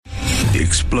The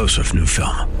explosive new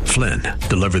film, Flynn,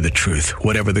 deliver the truth,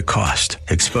 whatever the cost,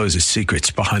 exposes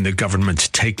secrets behind the government's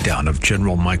takedown of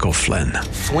General Michael Flynn.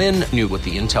 Flynn knew what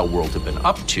the intel world had been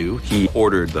up to. He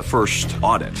ordered the first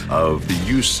audit of the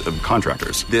use of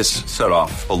contractors. This set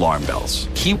off alarm bells.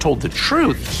 He told the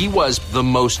truth. He was the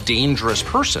most dangerous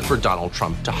person for Donald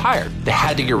Trump to hire. They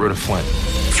had to get rid of Flynn.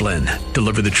 Flynn,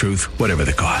 deliver the truth, whatever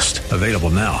the cost. Available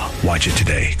now. Watch it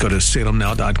today. Go to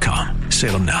salemnow.com.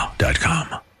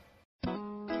 salemnow.com.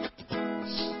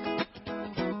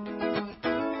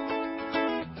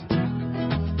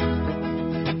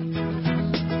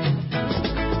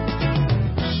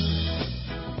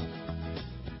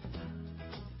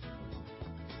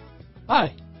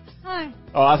 Hi. Hi.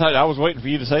 Oh, I thought I was waiting for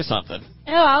you to say something.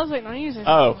 Oh, I was waiting on you to say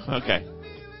Oh, something. okay.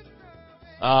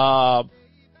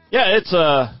 Yeah, it's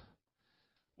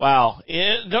wow.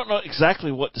 I don't know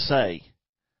exactly what to say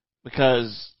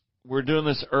because we're doing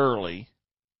this early,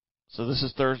 so this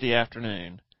is Thursday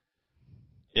afternoon.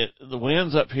 The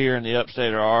winds up here in the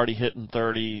upstate are already hitting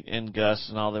 30 in gusts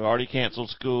and all. They've already canceled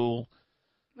school.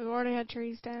 We've already had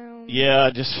trees down.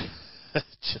 Yeah, just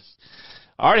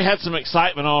I already had some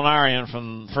excitement on our end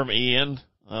from Ian.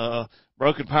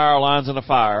 Broken power lines and a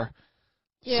fire.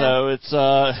 Yeah. So it's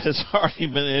already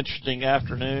been an interesting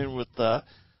afternoon with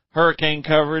hurricane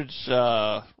coverage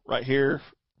right here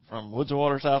from Woods and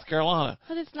Water, South Carolina.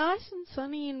 But it's nice and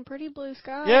sunny and pretty blue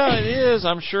sky. Yeah, it is.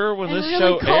 I'm sure when And this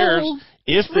really show airs, cold.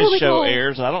 if It's really this show cold.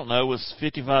 airs, I don't know, with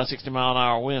 55, 60 mile an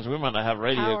hour winds, we might not have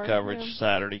radio Power, coverage yeah.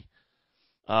 Saturday.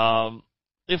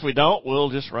 If we don't,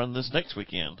 we'll just run this next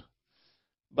weekend.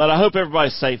 But I hope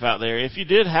everybody's safe out there. If you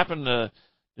did happen to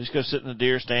just go sit in the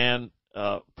deer stand,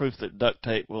 proof that duct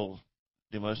tape will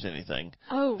do most anything.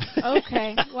 Oh,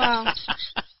 okay. Wow.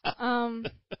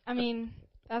 I mean,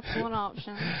 that's one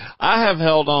option. I have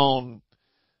held on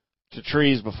to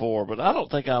trees before, but I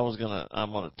don't think I'm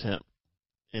gonna attempt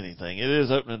anything. It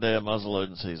is opening day of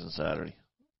muzzleloading season Saturday.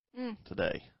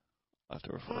 Today,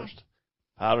 October 1st.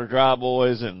 Powder dry,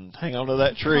 boys, and hang on to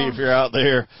that tree if you're out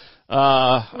there.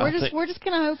 We're just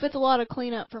gonna hope it's a lot of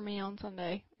cleanup for me on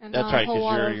Sunday, and That's not right, a whole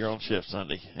lot because of you're on shift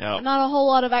Sunday. Yeah. not a whole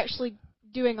lot of actually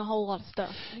doing a whole lot of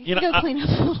stuff. You know, go clean up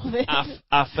a little bit.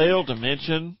 I failed to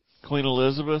mention Queen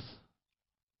Elizabeth,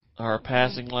 her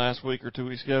passing last week or 2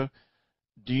 weeks ago.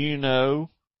 Do you know?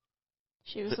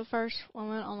 She was the first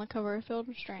woman on the cover of Field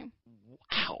and Stream.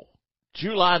 Wow.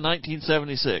 July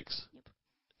 1976.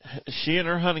 She and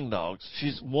her hunting dogs.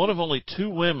 She's one of only 2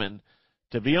 women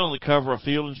to be on the cover of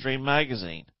Field and Stream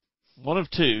magazine. One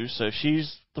of 2, so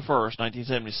she's the first,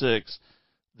 1976.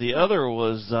 The other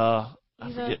was, I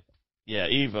forget. Yeah,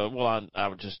 Eva. Well, I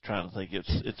was just trying to think.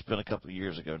 It's been a couple of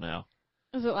years ago now.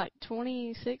 Was it like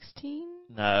 2016?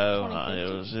 No,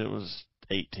 it was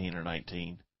 18 or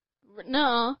 19.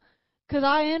 No, because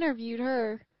I interviewed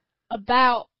her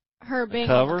about her being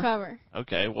on the cover.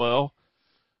 Okay, well,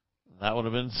 that would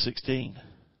have been 16.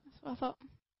 That's what I thought.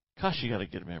 Gosh, you got a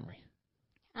good memory.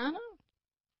 I know.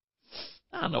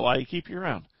 I don't know why you keep you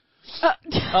around.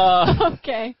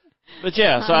 Okay. But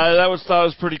yeah, so I thought it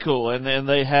was pretty cool. And then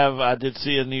I did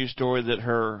see a news story that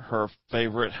her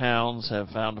favorite hounds have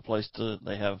found a place for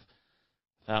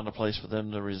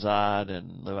them to reside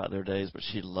and live out their days. But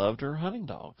she loved her hunting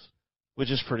dogs,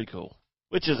 which is pretty cool.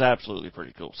 Which is absolutely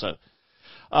pretty cool. So,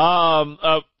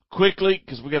 quickly,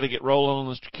 because we got to get rolling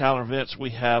on this calendar events,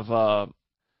 we have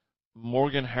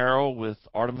Morgan Harrell with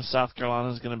Artemis, South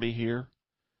Carolina is going to be here.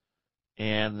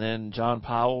 And then John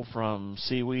Powell from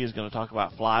CWE is going to talk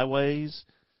about flyways,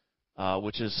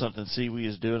 which is something CWE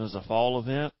is doing as a fall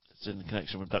event. It's in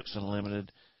connection with Ducks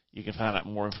Unlimited. You can find out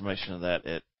more information on that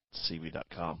at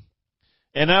CWE.com.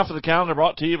 And now for the calendar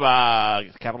brought to you by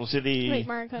Capital City. Wait,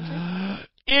 Mario Country.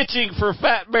 Itching for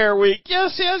Fat Bear Week.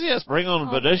 Yes. Bring on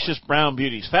bodacious brown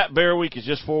beauties. Fat Bear Week is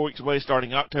just 4 weeks away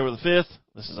starting October the 5th.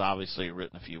 This is obviously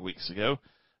written a few weeks ago.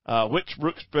 Which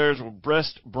Brooks Bears will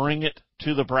best bring it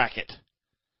to the bracket?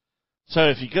 So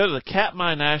if you go to the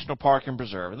Katmai National Park and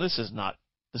Preserve, and this is nothing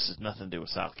to do with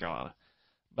South Carolina,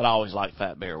 but I always like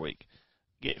Fat Bear Week.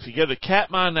 If you go to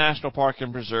Katmai National Park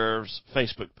and Preserve's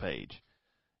Facebook page,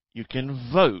 you can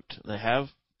vote. They have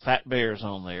fat bears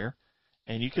on there,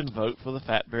 and you can vote for the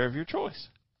fat bear of your choice.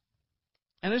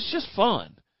 And it's just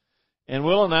fun. And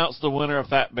we'll announce the winner of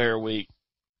Fat Bear Week.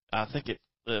 I think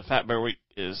the Fat Bear Week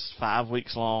is 5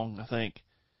 weeks long, I think.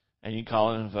 And you can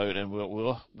call in and vote, and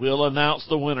we'll announce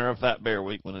the winner of Fat Bear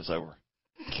Week when it's over.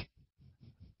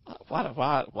 Why do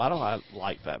I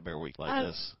like Fat Bear Week like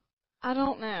this? I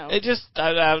don't know. It just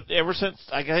ever since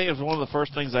I think it was one of the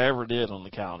first things I ever did on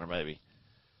the calendar, maybe.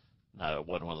 No, it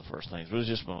wasn't one of the first things. It was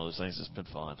just one of those things that's been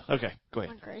fun. Okay, go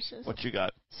ahead. My gracious. What you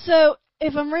got? So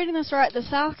if I'm reading this right, the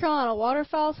South Carolina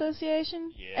Waterfowl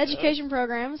Association education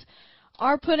programs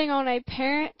are putting on a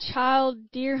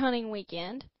parent-child deer hunting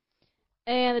weekend.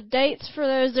 And the dates for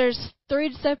those, there's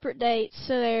 3 separate dates.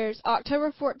 So there's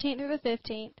October 14th through the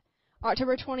 15th,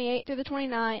 October 28th through the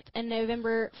 29th, and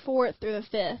November 4th through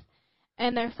the 5th.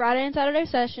 And they're Friday and Saturday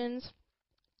sessions,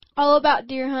 all about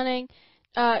deer hunting,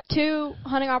 2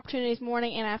 hunting opportunities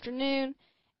morning and afternoon.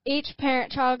 Each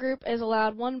parent-child group is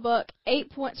allowed 1 buck,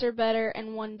 8 points or better,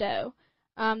 and 1 doe.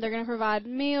 They're going to provide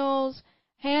meals,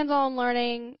 hands-on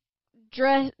learning,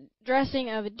 dressing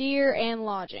of a deer, and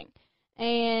lodging.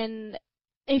 And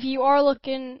if you are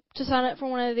looking to sign up for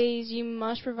one of these, you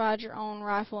must provide your own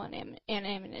rifle and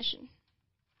ammunition.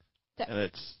 And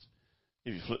it's,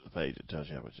 if you flip the page, it tells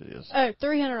you how much it is. Oh,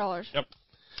 $300. Yep.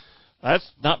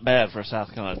 That's not bad for a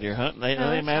South Carolina deer hunt.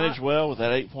 They manage well with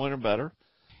that 8-point or better.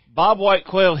 Bobwhite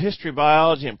quail history,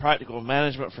 biology, and practical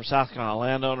management for South Carolina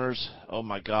landowners. Oh,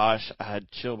 my gosh. I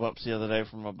had chill bumps the other day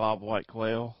from a bobwhite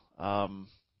quail. I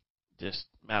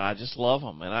just love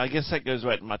them. And I guess that goes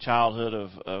back to my childhood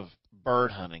of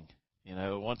bird hunting. You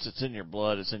know, once it's in your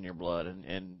blood, it's in your blood.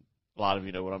 And a lot of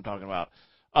you know what I'm talking about.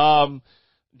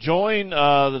 Join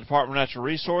the Department of Natural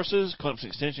Resources, Clemson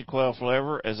Extension Quail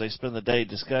Forever, as they spend the day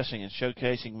discussing and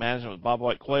showcasing management with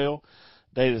bobwhite quail.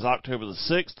 Date is October the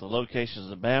 6th. The location is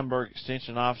the Bamberg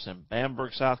Extension Office in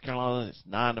Bamberg, South Carolina. It's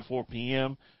 9 to 4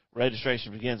 p.m.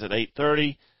 Registration begins at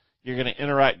 8:30. You're going to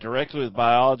interact directly with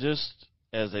biologists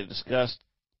as they discuss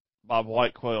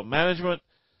bobwhite quail management.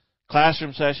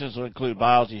 Classroom sessions will include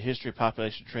biology, history,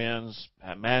 population trends,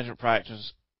 management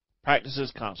practices,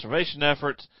 conservation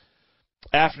efforts.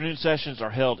 Afternoon sessions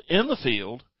are held in the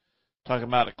field, talking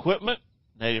about equipment,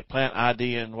 native plant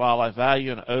ID and wildlife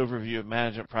value, and an overview of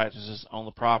management practices on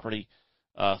the property.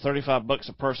 $35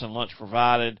 a person, lunch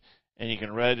provided, and you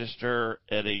can register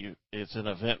at it's an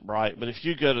Eventbrite. But if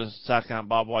you go to the South Carolina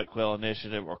Bobwhite Quail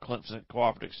Initiative or Clemson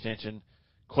Cooperative Extension,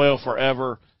 Quail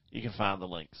Forever, you can find the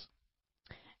links.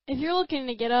 If you're looking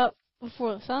to get up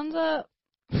before the sun's up,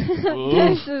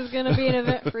 this is going to be an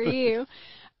event for you.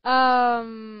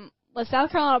 The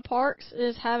South Carolina Parks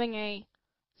is having a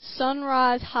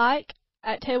sunrise hike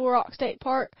at Table Rock State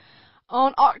Park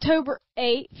on October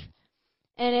 8th,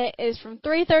 and it is from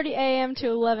 3:30 a.m. to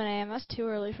 11 a.m. That's too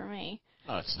early for me.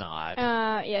 Oh, it's not.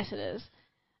 Yes, it is.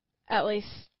 At least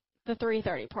the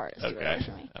 3:30 part is too early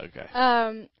for me.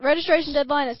 Okay. Registration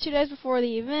deadline is 2 days before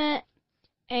the event,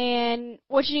 and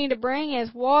what you need to bring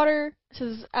is water, so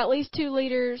there's at least 2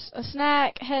 liters, a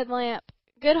snack, headlamp,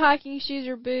 good hiking shoes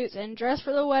or boots, and dress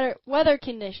for the weather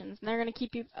conditions. And they're going to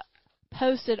keep you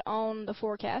posted on the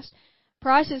forecast.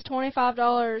 Price is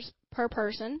 $25 per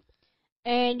person,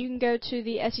 and you can go to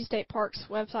the SU State Parks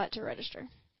website to register.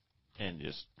 And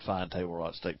just find Table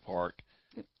Rock State Park,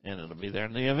 and it'll be there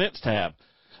in the events tab.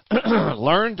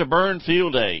 Learn to Burn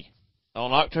Field Day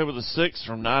on October the 6th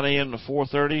from 9 a.m. to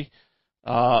 4:30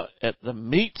 at the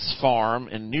Meats Farm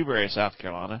in Newberry, South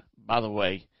Carolina. By the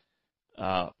way,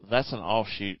 that's an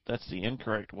offshoot. That's the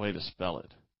incorrect way to spell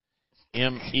it.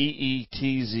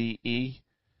 Meetze.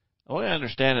 The way I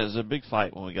understand it is a big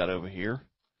fight when we got over here.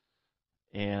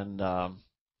 And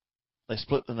they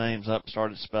split the names up,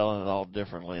 started spelling it all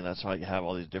differently, and that's why you have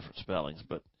all these different spellings.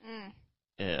 But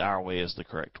our way is the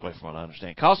correct way from what I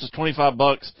understand. Cost is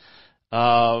 $25.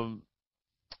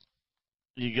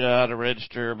 You got to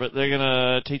register, but they're going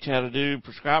to teach you how to do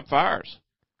prescribed fires.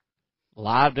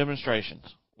 Live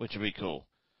demonstrations, which would be cool.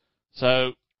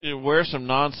 So wear some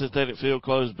non-synthetic field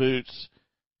closed boots,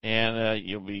 and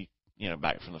you'll be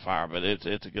back from the fire. But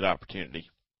it's a good opportunity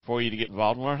for you to get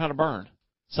involved and learn how to burn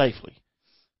safely.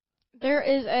 There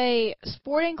is a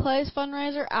Sporting Clays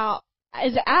fundraiser out.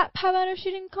 Is it at Palmetto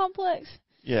Shooting Complex?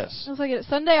 Yes. Looks like it's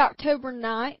Sunday, October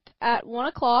 9th at 1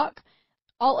 o'clock.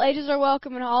 All ages are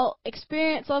welcome and all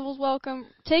experience levels welcome.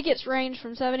 Tickets range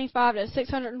from $75 to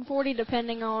 $640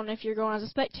 depending on if you're going as a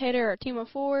spectator or a team of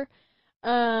 4. They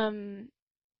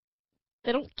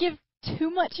don't give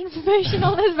too much information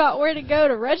on this about where to go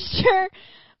to register,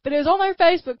 but it was on their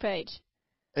Facebook page.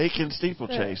 Aiken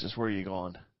Steeplechase is where you're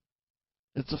going.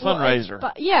 It's a fundraiser.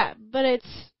 But it's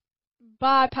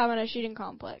by Palmetto Shooting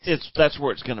Complex. That's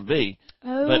where it's going to be.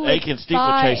 Oh, but Aiken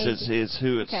Steeplechase is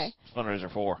who it's fundraiser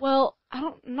for. Well,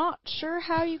 I'm not sure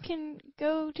how you can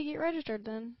go to get registered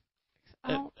then.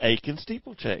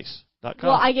 AikenSteeplechase.com.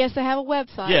 Well, I guess they have a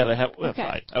website. Yeah, they have a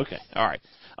website. Okay. All right.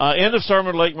 End of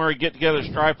summer Lake Murray get-together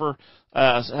Striper.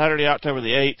 Saturday, October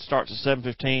the 8th, starts at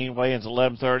 7:15. Weigh-in's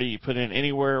 11:30. You put in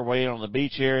anywhere. Weigh in on the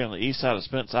beach area on the east side of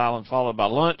Spence Island, followed by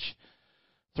lunch.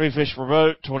 3 fish per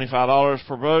boat, $25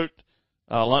 per boat.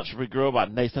 Lunch will be grilled by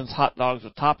Nathan's Hot Dogs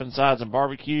with topping sides and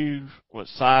barbecue with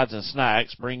sides and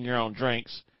snacks. Bring your own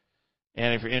drinks.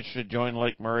 And if you're interested, join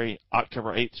Lake Murray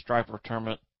October 8th Striper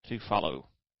Tournament to follow.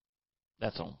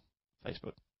 That's on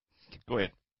Facebook. Go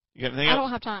ahead. You got anything else? I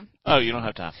don't have time. Oh, you don't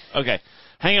have time. Okay.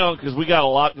 Hang on, because we got a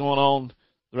lot going on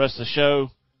the rest of the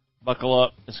show. Buckle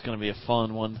up. It's going to be a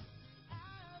fun one.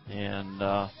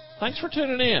 And thanks for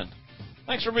tuning in.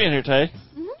 Thanks for being here, Tay.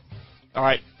 Mm-hmm. All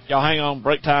right. Y'all hang on.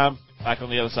 Break time. Back on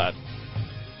the other side.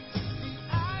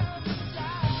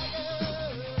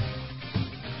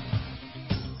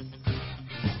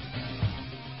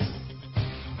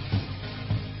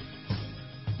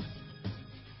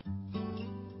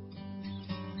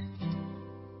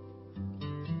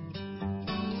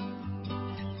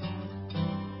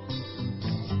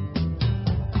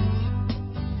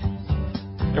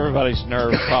 Everybody's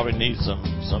nerves probably need some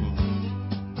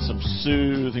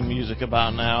soothing music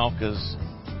about now, because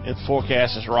the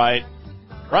forecast is right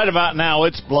about now.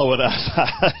 It's blowing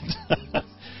outside.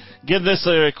 Get this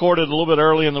recorded a little bit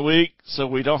early in the week so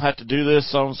we don't have to do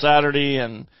this on Saturday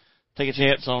and take a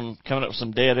chance on coming up with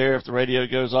some dead air if the radio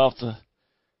goes off the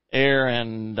air.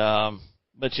 And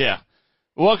but yeah,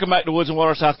 welcome back to Woods and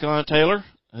Water, South Carolina, Taylor.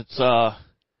 It's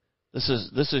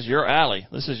this is your alley.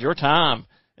 This is your time.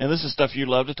 And this is stuff you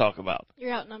love to talk about.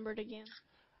 You're outnumbered again.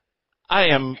 I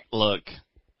am. Look,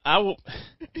 I will.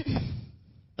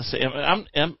 Let's see.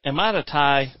 Am I at a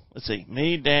tie? Let's see.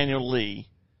 Me, Daniel, Lee,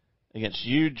 against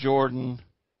you, Jordan,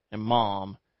 and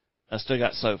Mom. I still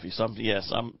got Sophie. So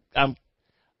I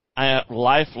am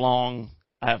lifelong.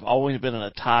 I have always been in a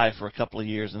tie for a couple of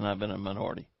years, and I've been a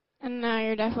minority. And now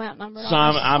you're definitely outnumbered. So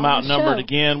I'm outnumbered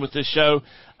again with this show.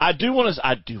 I do want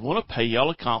to pay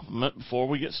y'all a compliment before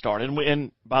we get started.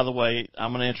 And by the way,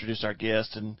 I'm going to introduce our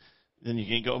guest, and then you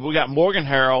can go. We got Morgan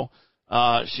Harrell.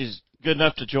 She's good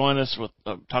enough to join us with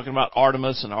talking about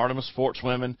Artemis and Artemis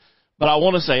Sportswomen. But I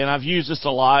want to say, and I've used this a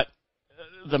lot.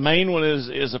 The main one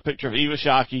is a picture of Eva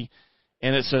Shockey,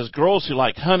 and it says, "Girls who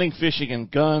like hunting, fishing, and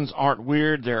guns aren't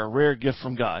weird. They're a rare gift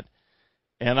from God."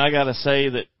 And I got to say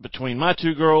that between my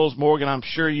two girls, Morgan, I'm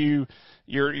sure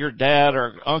your dad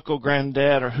or uncle,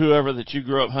 granddad, or whoever that you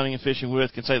grew up hunting and fishing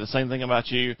with can say the same thing about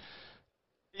you.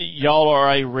 Y'all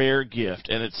are a rare gift,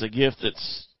 and it's a gift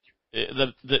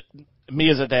that me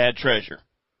as a dad treasure.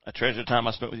 I treasure the time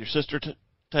I spent with your sister,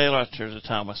 Taylor. I treasure the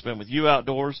time I spent with you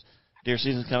outdoors. Deer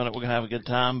season's coming up. We're going to have a good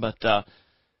time. But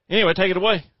anyway, take it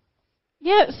away.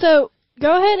 Yeah, so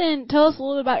go ahead and tell us a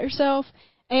little bit about yourself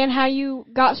and how you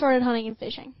got started hunting and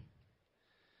fishing.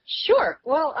 Sure.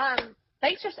 Well,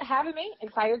 thanks for having me.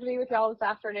 Excited to be with y'all this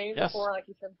afternoon. Yes. Like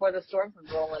you said, before the storm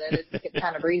was rolling in. It's getting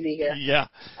kind of breezy here. Yeah.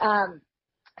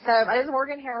 So my name is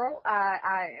Morgan Harrell.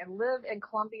 I live in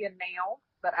Columbia now,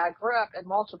 but I grew up in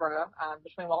Walterboro,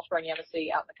 between Walterboro and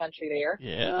Yamasee, out in the country there.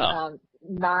 Yeah.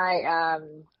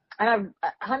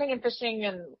 Hunting and fishing,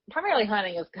 and primarily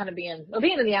hunting, is kind of being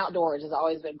in the outdoors has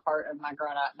always been part of my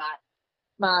growing up.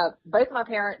 Both my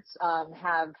parents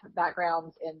have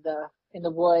backgrounds in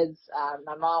the woods.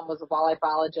 My mom was a wildlife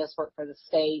biologist, worked for the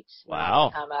state.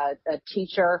 Wow. I'm a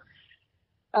teacher,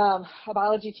 a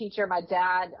biology teacher. My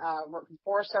dad worked in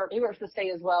Forest Service. He worked for the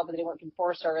state as well, but then he worked in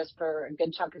Forest Service for a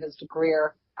good chunk of his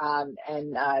career, and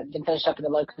then finished up in the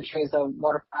low country as a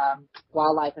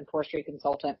wildlife and forestry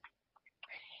consultant.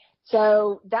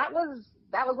 So that was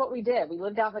what we did. We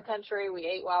lived out in the country. We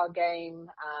ate wild game.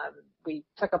 We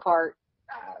took apart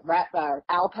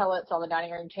owl pellets on the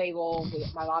dining room table.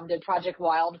 My mom did Project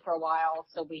Wild for a while,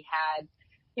 so we had,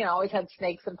 always had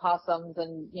snakes and possums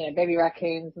and, baby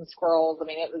raccoons and squirrels. I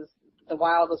mean, the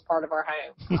wild was part of our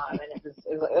home, and it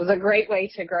was a great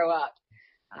way to grow up.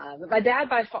 But my dad,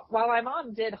 while my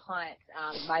mom did hunt,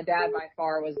 my dad by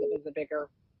far was the bigger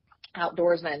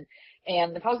outdoorsman.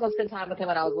 And if I was going to spend time with him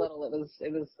when I was little, it was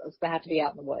going to have to be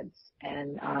out in the woods.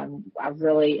 And I've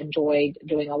really enjoyed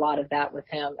doing a lot of that with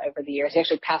him over the years. He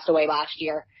actually passed away last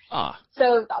year.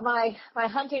 So my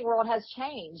hunting world has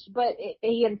changed, but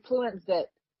he influenced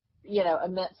it,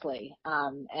 immensely.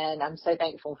 And I'm so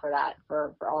thankful for that,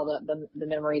 for all the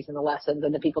memories and the lessons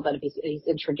and the people that he's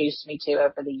introduced me to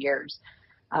over the years.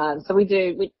 So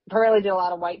we primarily did a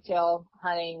lot of whitetail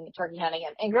hunting, turkey hunting,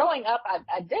 and growing up,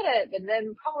 I did it, and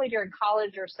then probably during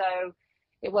college or so,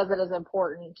 it wasn't as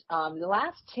important. The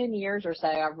last 10 years or so,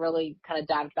 I've really kind of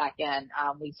dived back in.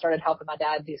 We started helping my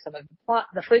dad do some of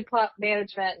the food plot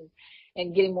management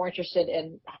and getting more interested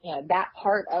in, that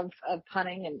part of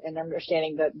hunting and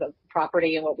understanding the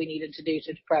property and what we needed to do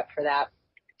to prep for that.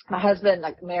 My husband,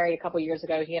 married a couple of years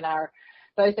ago, he and I are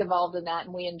both involved in that,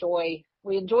 and we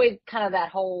enjoyed kind of that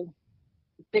whole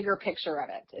bigger picture of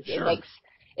it. Sure.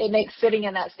 It makes sitting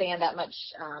in that stand that much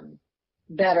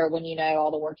better when you know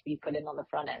all the work you put in on the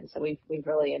front end. So we've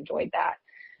really enjoyed that.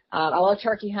 I love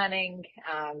turkey hunting,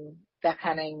 duck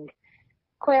hunting,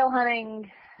 quail hunting.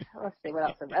 Let's see what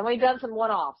else. And we've done some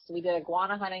one-offs. We did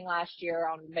iguana hunting last year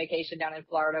on vacation down in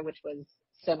Florida, which was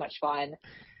so much fun.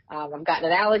 I've gotten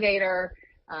an alligator.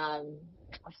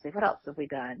 Let's see, what else have we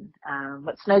done?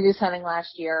 Snow goose hunting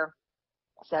last year.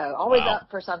 So always up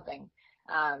for something.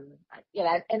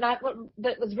 And that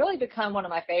was really become one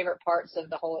of my favorite parts of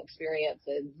the whole experience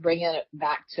is bringing it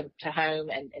back to home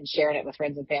and sharing it with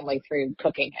friends and family through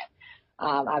cooking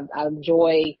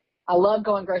it. I love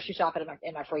going grocery shopping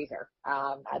in my freezer.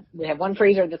 We have one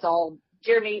freezer that's all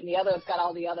deer meat, and the other has got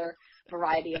all the other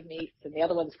variety of meats, and the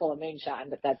other one's full of moonshine,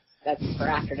 but that's for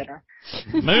after dinner.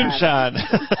 Moonshine.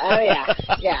 Oh yeah.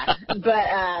 But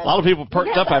a lot of people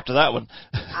perked up after that one.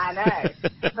 I know,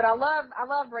 but I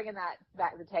love bringing that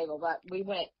back to the table. But we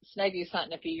went snow goose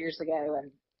hunting a few years ago,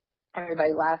 and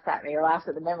everybody laughs at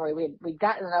the memory. We'd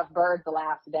gotten enough birds the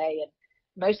last day, and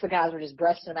most of the guys were just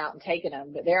breasting them out and taking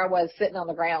them. But there I was sitting on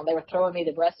the ground. They were throwing me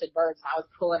the breasted birds, and I was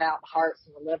pulling out the hearts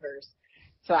and the livers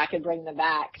so I could bring them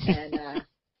back. And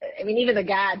I mean, even the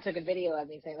guide took a video of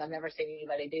these things. I've never seen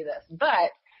anybody do this.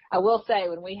 But I will say,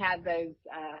 when we had those,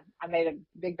 I made a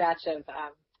big batch of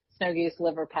snow goose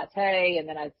liver pate, and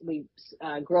then we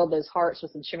grilled those hearts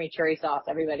with some chimichurri sauce.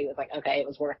 Everybody was like, okay, it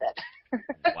was worth it.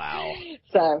 Wow.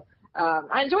 So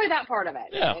I enjoy that part of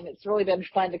it. Yeah. And it's really been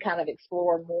fun to kind of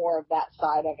explore more of that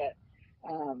side of it.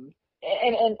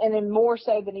 And then more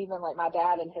so than even like my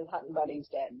dad and his hunting buddies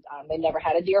did. They never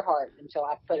had a deer heart until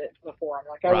I put it before them.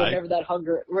 Like, Right. I've never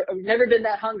been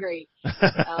that hungry.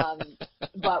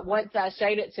 But once I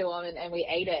showed it to them and we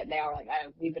ate it, they were like,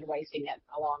 oh, we've been wasting it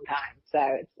a long time.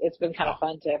 So it's been kind of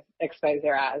fun to expose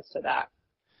their eyes to that.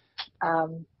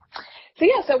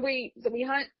 So we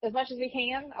hunt as much as we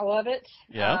can. I love it.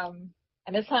 Yeah.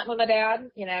 I miss hunting with my dad,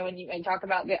 and you talk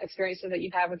about the experiences that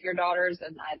you've had with your daughters,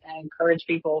 and I encourage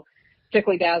people,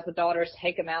 particularly dads with daughters,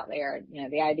 take them out there.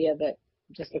 The idea that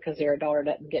just because their daughter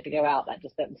doesn't get to go out, that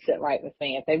just doesn't sit right with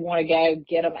me. If they want to go,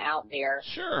 get them out there.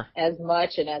 Sure. As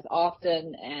much and as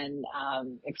often, and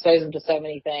expose them to so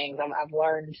many things. I've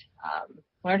learned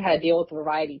how to deal with a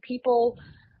variety of people.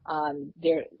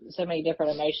 There are so many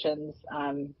different emotions,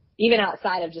 even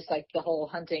outside of just like the whole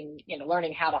hunting,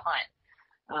 learning how to hunt.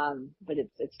 But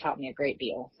it's taught me a great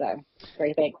deal. So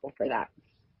very thankful for that.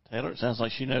 Taylor, it sounds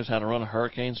like she knows how to run a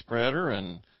hurricane spreader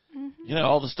and,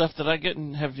 all the stuff that I get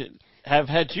and have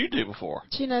had you do before.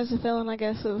 She knows the feeling, I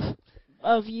guess,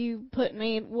 of you putting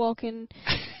me walking,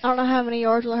 I don't know how many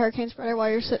yards with a hurricane spreader while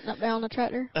you're sitting up there on the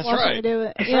tractor. That's watching right. me do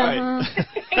it. That's yeah,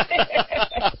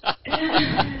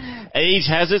 right. Age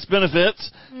has its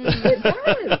benefits.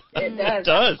 It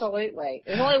does. Absolutely.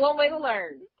 There's only one way to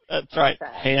learn. That's right.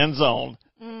 Hands-on.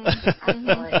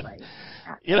 Absolutely.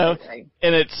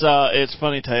 And it's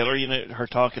funny, Taylor, her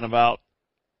talking about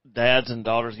dads and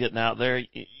daughters getting out there.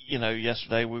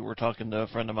 Yesterday we were talking to a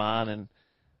friend of mine, and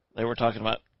they were talking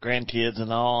about grandkids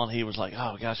and all, and he was like,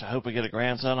 oh, gosh, I hope I get a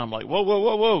grandson. I'm like,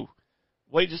 whoa.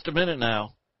 Wait just a minute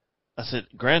now. I said,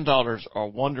 granddaughters are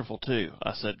wonderful, too.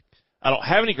 I said, I don't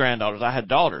have any granddaughters. I had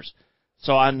daughters.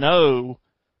 So I know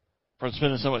from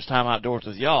spending so much time outdoors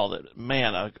with y'all that,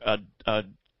 man,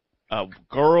 a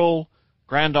girl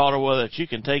granddaughter that you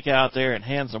can take out there and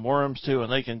hand some worms to,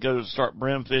 and they can go start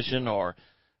brim fishing, or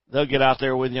they'll get out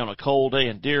there with you on a cold day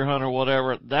and deer hunt or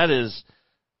whatever.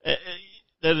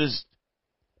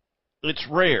 It's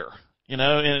rare, and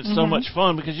it's so much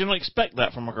fun because you don't expect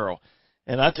that from a girl.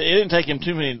 And it didn't take him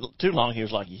too long. He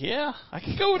was like, yeah, I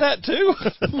can go with that too.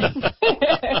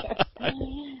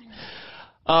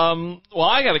 Well,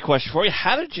 I got a question for you.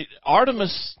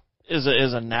 Artemis is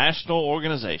a national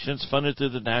organization. It's funded through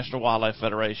the National Wildlife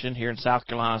Federation here in South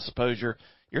Carolina. I suppose you're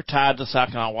tied to the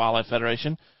South Carolina Wildlife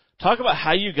Federation. Talk about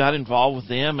how you got involved with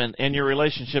them and your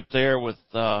relationship there with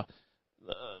the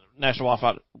National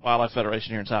Wildlife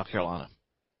Federation here in South Carolina.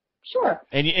 Sure.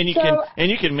 And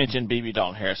you can mention BB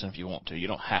Dalton Harrison if you want to. You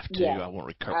don't have to. Yeah. I won't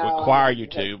require you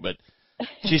to, but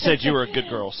she said you were a good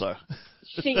girl, so.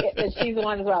 She's the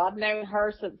one as well. I've known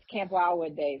her since Camp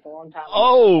Wildwood days, a long time ago.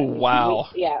 Oh, wow.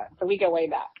 So we go way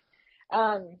back.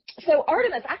 So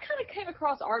Artemis, I kind of came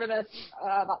across Artemis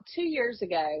about 2 years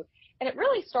ago, and it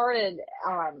really started,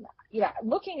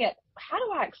 looking at how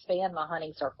do I expand my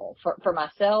hunting circle for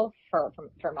myself, for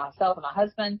myself and my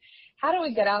husband. How do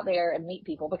we get out there and meet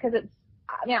people? Because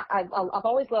I've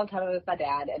always loved hunting with my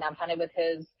dad, and I've hunted with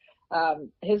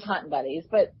his hunting buddies,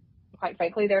 but quite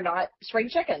frankly, they're not spring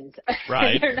chickens.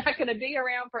 Right. They're not going to be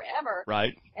around forever.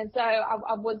 Right. And so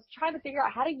I was trying to figure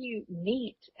out how do you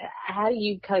meet, how do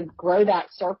you kind of grow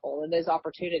that circle and those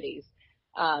opportunities.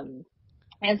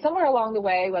 And somewhere along the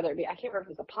way, whether it be, I can't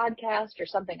remember if it was a podcast or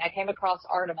something, I came across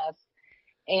Artemis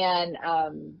and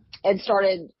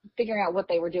started figuring out what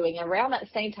they were doing. And around that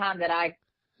same time that I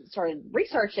started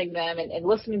researching them and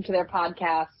listening to their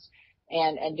podcasts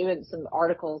and doing some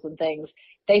articles and things,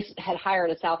 they had hired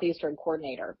a Southeastern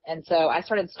coordinator. And so I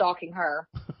started stalking her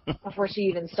before she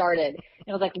even started. And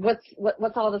I was like,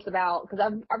 what's all this about?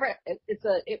 Because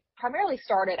it primarily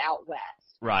started out west.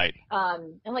 Right.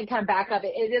 And like kind of back up, it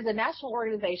is a national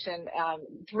organization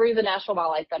through the National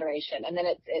Wildlife Federation, and then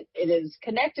it is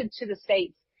connected to the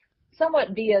states somewhat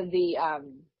via the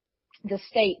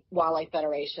state wildlife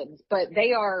federations. But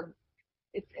they are,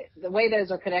 the way those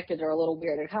are connected are a little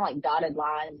weird. They're kind of like dotted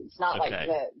lines. It's not like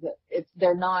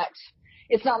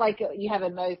it's not like you have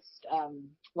in most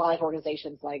wildlife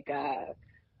organizations like how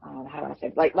do I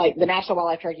say, like the National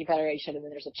Wildlife Turkey Federation, and then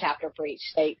there's a chapter for each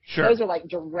state. Sure. Those are like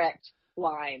direct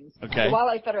lines. Okay. The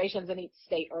wildlife federations in each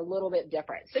state are a little bit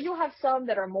different. So you'll have some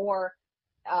that are more,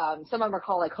 some of them are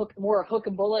called like more of hook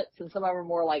and bullets, and some of them are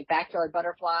more like backyard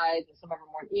butterflies, and some of them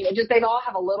are more, just they all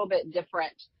have a little bit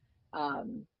different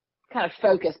kind of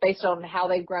focus based on how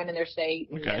they've grown in their state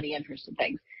and the interest in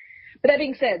things. But that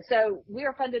being said, so we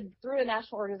are funded through a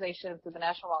national organization, through the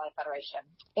National Wildlife Federation.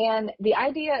 And the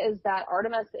idea is that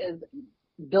Artemis is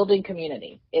building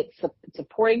community. It's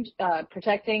supporting,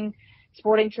 protecting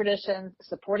sporting traditions,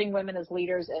 supporting women as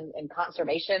leaders in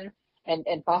conservation,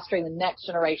 and fostering the next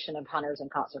generation of hunters and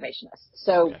conservationists.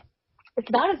 So it's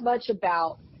not as much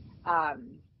about,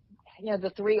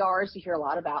 the 3 R's you hear a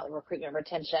lot about, recruitment,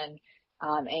 retention,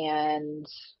 and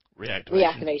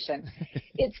reactivation.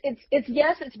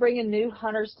 It's bringing new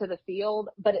hunters to the field,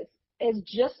 but it's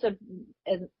just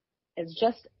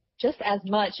as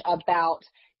much about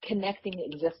connecting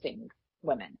existing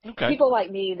women. Okay. People like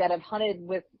me that have hunted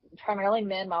with primarily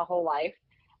men my whole life,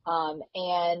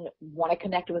 and want to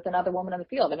connect with another woman in the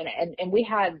field. I mean, and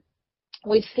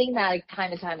we've seen that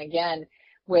time and time again,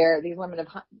 where these women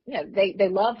have, they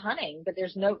love hunting, but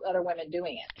there's no other women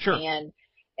doing it. Sure.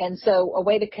 And so a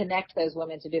way to connect those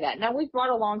women to do that. Now, we've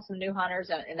brought along some new hunters,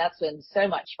 and that's been so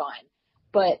much fun.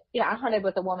 But, I hunted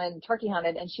with a woman, turkey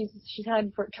hunted, and she's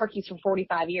hunted for turkeys for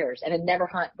 45 years and had never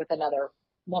hunted with another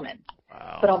woman.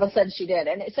 Wow. But all of a sudden she did.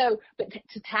 And so, but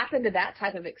to tap into that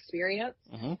type of experience,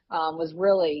 was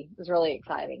really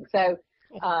exciting. So,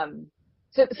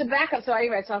 so back up. So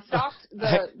anyway, so I stalked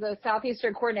the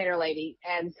Southeastern coordinator lady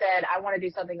and said, I want to do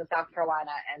something in South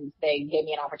Carolina. And they gave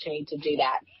me an opportunity to do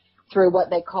that through what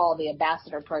they call the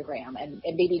ambassador program. And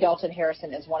B.B. Dalton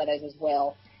Harrison is one of those as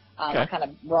well. I kind of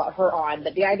brought her on.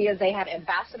 But the idea is they have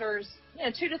ambassadors,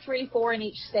 2 to 3, 4 in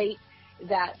each state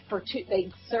that they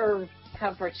serve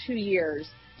kind of for 2 years.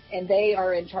 And they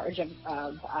are in charge of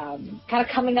kind of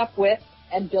coming up with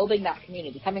and building that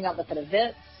community, coming up with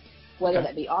events, whether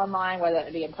that be online, whether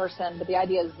that be in person. But the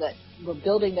idea is that we're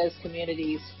building those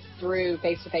communities through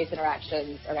face-to-face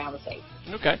interactions around the state.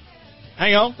 Okay.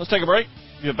 Hang on. Let's take a break.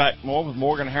 We'll get back more with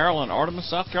Morgan Harrell in Artemis,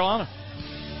 South Carolina.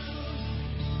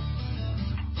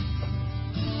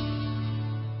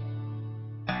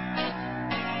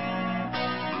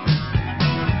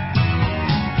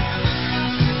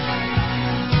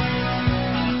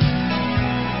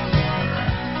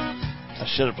 I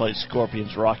should have played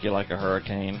Scorpions Rock You Like a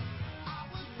Hurricane.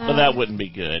 No. But that wouldn't be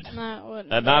good. No, it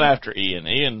wouldn't. Not after Ian.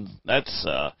 Ian, that's,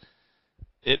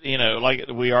 like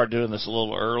we are doing this a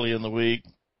little early in the week,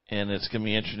 and it's going to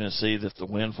be interesting to see if the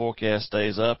wind forecast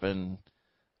stays up, and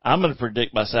I'm going to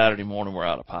predict by Saturday morning we're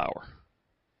out of power.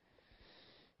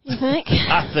 You think?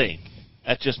 I think.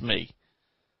 That's just me.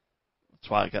 That's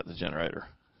why I got the generator.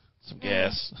 Some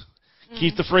gas.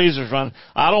 Keep the freezers running.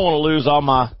 I don't want to lose all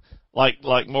my,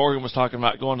 like Morgan was talking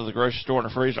about going to the grocery store in a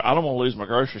freezer. I don't want to lose my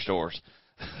grocery stores.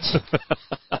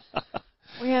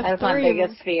 That's my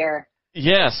biggest fear.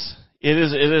 Yes. It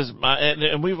is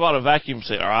and we bought a vacuum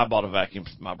sealer. I bought a vacuum.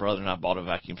 My brother and I bought a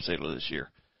vacuum sealer this year.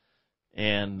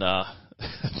 And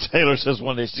Taylor says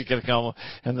one day she's going to come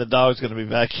and the dog's going to be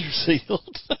vacuum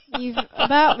sealed. You've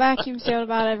about vacuum sealed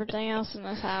about everything else in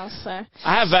this house, so.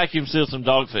 I have vacuum sealed some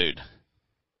dog food.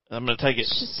 I'm going to take it.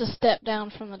 It's just a step down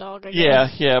from the dog, I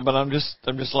guess. Yeah, but I'm just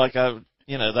like that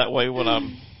way when I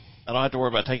don't have to worry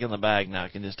about taking the bag now. I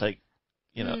can just take,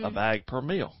 a bag per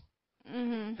meal.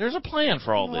 Mm-hmm. There's a plan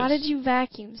for all this. Why did you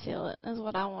vacuum seal it? Is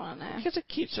what I want to know. Because it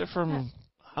keeps it from,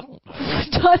 I don't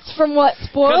know. That's from what,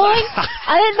 spoiling?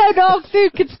 I didn't know dog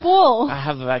food could spoil. I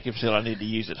have the vacuum seal. I need to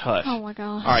use it. Hush. Oh, my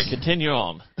gosh. All right, continue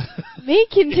on. Me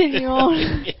continue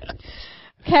on? Yeah.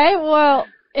 Okay, well,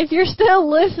 if you're still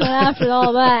listening after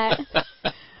all that,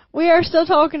 we are still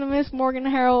talking to Miss Morgan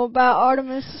Harrell about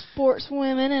Artemis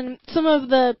Sportswomen and some of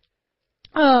the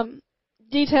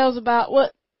details about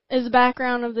what is the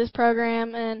background of this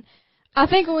program. And I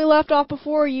think when we left off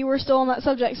before, you were still on that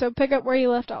subject, so pick up where you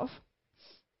left off.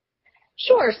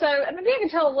 Sure. So maybe I can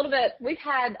tell a little bit. We've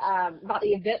had about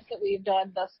the events that we've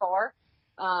done thus far.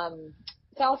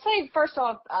 So I'll say first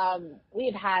off,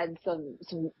 we've had some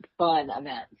fun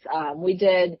events.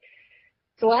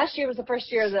 So last year was the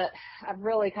first year that I've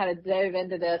really kind of dove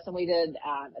into this, and we did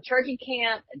a turkey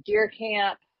camp, a deer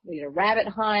camp, we did a rabbit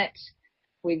hunt,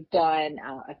 we've done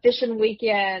a fishing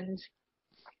weekend,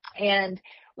 and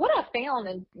what I found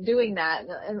in doing that,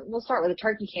 and we'll start with the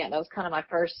turkey camp, that was kind of my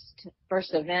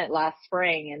first event last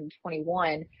spring in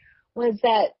 21, was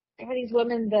that there were these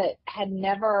women that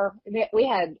we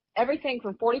had everything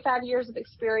from 45 years of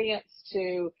experience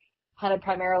to hunted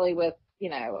primarily with,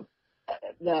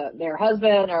 their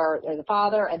husband or the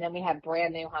father, and then we had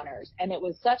brand new hunters. And it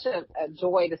was such a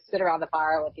joy to sit around the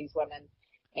fire with these women,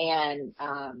 and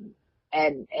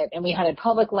we hunted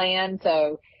public land,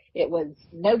 so it was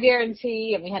no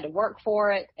guarantee, and we had to work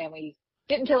for it, and we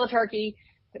didn't kill a turkey,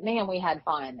 but man, we had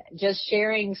fun just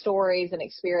sharing stories and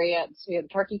experience. We had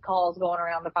turkey calls going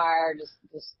around the fire,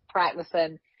 just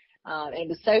practicing. It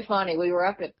was so funny. We were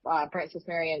up at Princess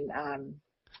Marion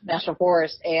National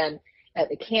Forest and at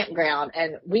the campground,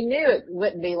 and we knew it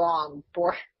wouldn't be long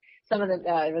for some of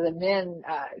the men,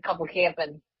 a couple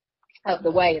camping up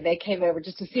the way, and they came over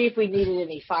just to see if we needed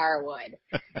any firewood.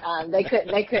 They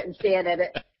couldn't stand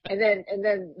it. And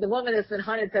then the woman that's been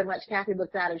hunted so much, Kathy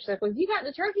looked at him. She's like, "Well, you gotten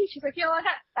a turkey?" She's like,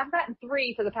 I've gotten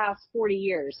 3 for the past 40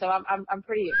 years, so I'm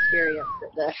pretty experienced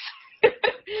at this.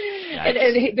 Nice.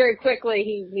 and he, very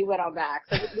quickly he went on back.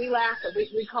 So we laughed.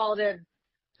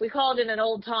 We called in an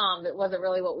old Tom that wasn't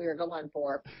really what we were going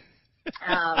for.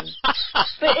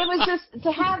 But it was just,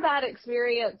 to have that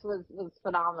experience was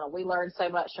phenomenal. We learned so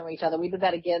much from each other. We did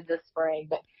that again this spring.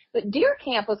 But deer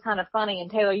camp was kind of funny, and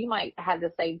Taylor, you might have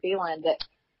the same feeling that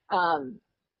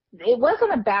it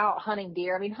wasn't about hunting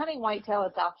deer. I mean, hunting whitetail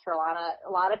in South Carolina,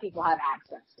 a lot of people have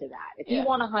access to that. If you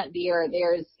want to hunt deer,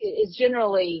 it's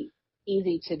generally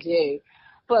easy to do.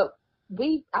 But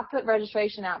I put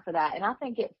registration out for that, and I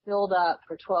think it filled up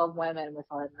for 12 women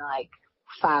within like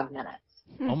 5 minutes.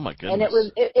 Oh my goodness! And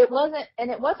it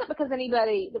wasn't because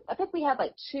anybody. I think we had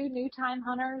like 2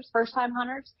 first-time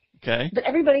hunters. Okay. But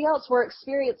everybody else were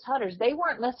experienced hunters. They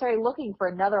weren't necessarily looking for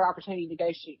another opportunity to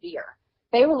go shoot deer.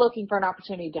 They were looking for an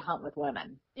opportunity to hunt with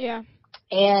women. Yeah.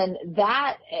 And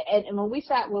when we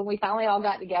finally all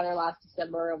got together last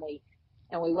December, and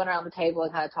we went around the table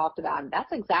and kind of talked about it,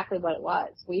 that's exactly what it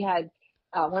was. We had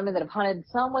women that have hunted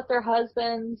some with their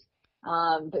husbands,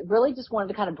 but really just wanted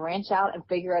to kind of branch out and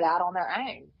figure it out on their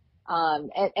own.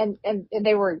 And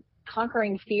they were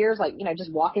conquering fears, like,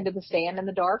 just walk into the stand in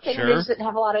the dark, and they just didn't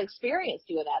have a lot of experience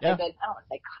doing that. Yeah. They've been, I don't want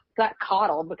to say got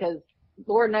coddled, because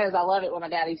Lord knows I love it when my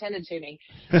daddy tended to me.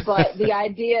 But the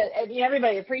idea, and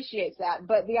everybody appreciates that,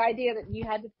 but the idea that you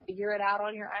had to figure it out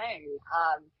on your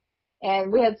own.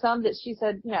 And we had some that she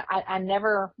said, my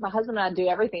husband and I do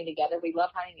everything together. We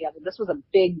love hunting together. This was a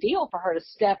big deal for her to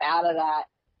step out of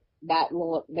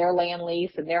their land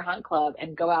lease and their hunt club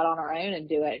and go out on her own and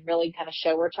do it, and really kind of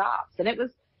show her chops. And it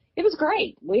was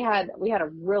great. We had a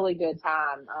really good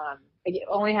time.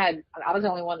 I was the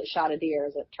only one that shot a deer,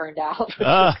 as it turned out, which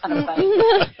was kind of funny.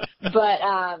 But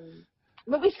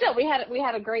we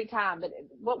had a great time. But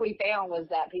what we found was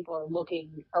that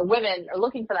women are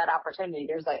looking for that opportunity.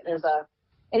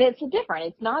 And it's different.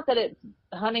 It's not that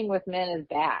hunting with men is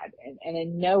bad, and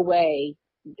in no way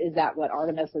is that what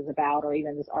Artemis is about, or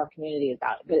even our community is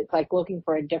about. But it's like looking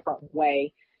for a different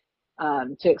way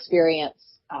to experience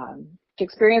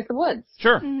the woods.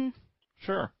 Sure. Mm-hmm.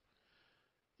 Sure.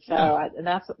 So and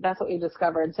that's what we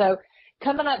discovered. So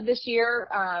coming up this year,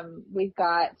 we've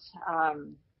got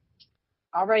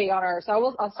already on our.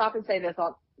 So I'll stop and say this.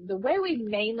 The way we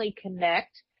mainly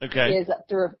connect is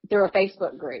through a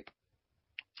Facebook group.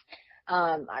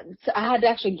 I had to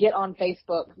actually get on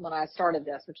Facebook when I started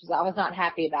this, I was not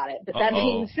happy about it. But that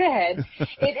being said,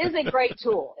 it is a great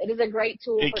tool. It is a great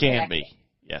tool. It can be,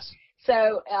 yes.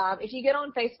 So if you get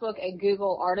on Facebook and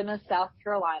Google Artemis, South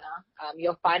Carolina,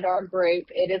 you'll find our group.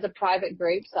 It is a private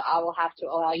group, so I will have to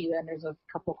allow you in. There's a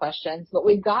couple questions. But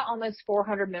we've got almost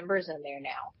 400 members in there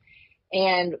now.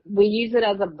 And we use it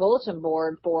as a bulletin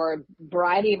board for a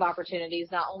variety of opportunities,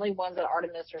 not only ones that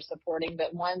Artemis are supporting,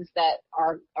 but ones that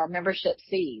our membership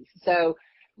sees. So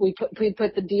we put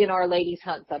the DNR ladies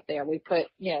hunts up there. We put,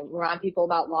 remind people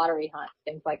about lottery hunts,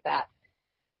 things like that.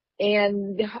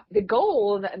 And the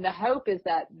goal and the hope is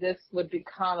that this would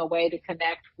become a way to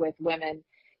connect with women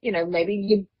maybe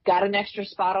you've got an extra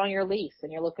spot on your lease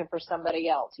and you're looking for somebody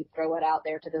else. You throw it out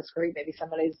there to this group. Maybe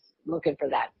somebody's looking for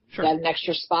that. Sure. You got an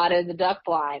extra spot in the duck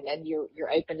blind and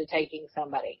you're open to taking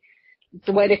somebody. It's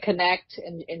a way to connect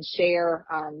and share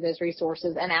those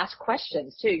resources and ask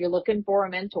questions too. You're looking for a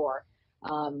mentor.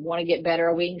 Want to get better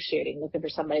at wing shooting, looking for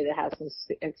somebody that has some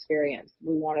experience.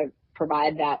 We want to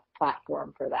provide that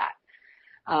platform for that.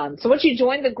 So once you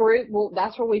join the group,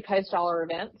 that's where we post all our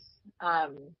events.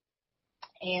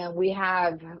 And we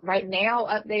have right now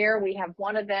up there, we have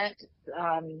one event.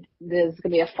 There's going to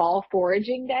be a fall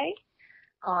foraging day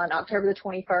on October the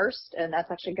 21st, and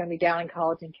that's actually going to be down in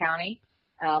Colleton County.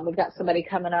 We've got somebody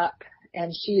coming up,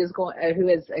 and she is who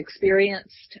is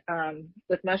experienced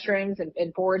with mushrooms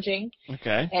and foraging.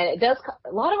 Okay. And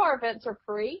a lot of our events are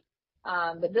free,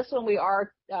 but this one we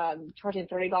are charging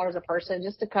 $30 a person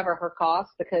just to cover her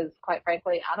costs because, quite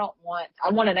frankly, I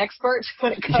want an expert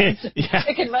when it comes to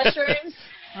picking mushrooms.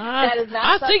 That is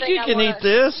not I think you can eat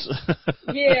this.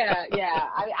 Yeah.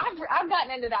 I mean, I've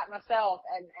gotten into that myself,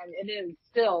 and it is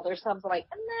still, there's some like,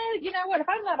 no, you know what, if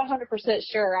I'm not 100%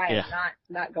 sure, I am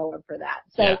not going for that.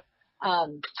 So,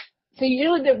 so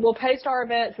usually we'll post our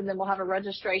events and then we'll have a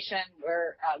registration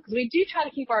where, cause we do try to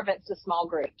keep our events to small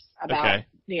groups, about,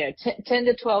 10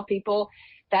 to 12 people.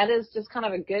 That is just kind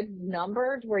of a good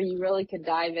number where you really can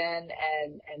dive in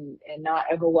and not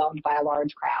overwhelmed by a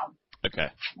large crowd.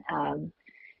 Okay.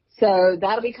 So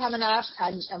that'll be coming up.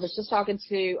 I was just talking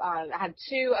to, I have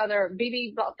two other,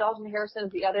 BB Dalton Harrison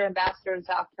is the other ambassador in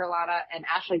South Carolina, and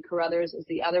Ashley Carruthers is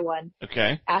the other one.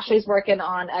 Okay. Ashley's working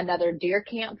on another deer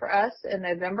camp for us in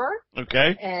November.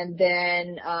 Okay. And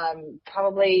then,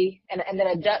 probably, and then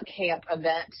a duck camp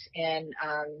event in,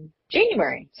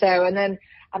 January. So, and then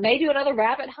I may do another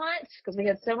rabbit hunt because we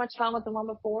had so much fun with the one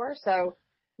before. So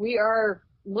we are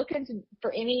looking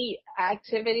for any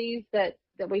activities that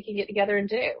we can get together and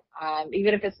do,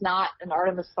 even if it's not an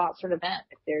Artemis sponsored event.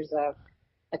 If there's a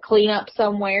cleanup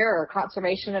somewhere or a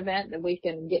conservation event that we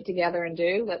can get together and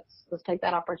do, let's take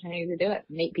that opportunity to do it,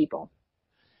 meet people.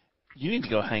 You need to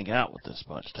go hang out with this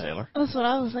bunch, Taylor. That's what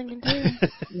I was thinking too.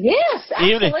 Yes,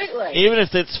 absolutely. Even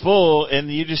if it's full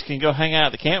and you just can go hang out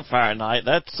at the campfire at night,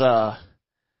 that's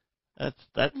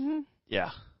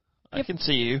yeah. I can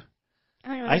see you.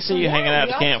 I see you hanging out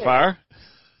at the campfire.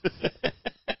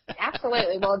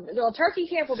 Absolutely. Well, turkey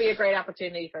camp will be a great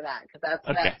opportunity for that because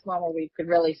that's one where we could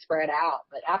really spread out.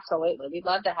 But absolutely, we'd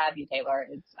love to have you, Taylor.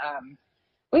 It's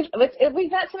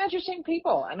we've met some interesting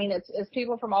people. I mean, it's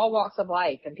people from all walks of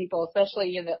life and people,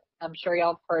 especially I'm sure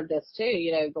y'all have heard this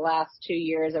too. The last 2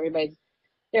 years, there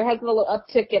has been a little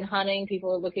uptick in hunting.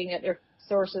 People are looking at their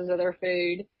sources of their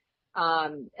food.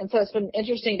 And so it's been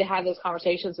interesting to have those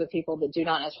conversations with people that do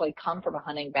not necessarily come from a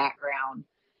hunting background.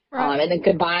 Right. And then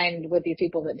combined with these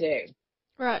people that do.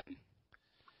 Right.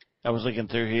 I was looking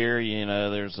through here,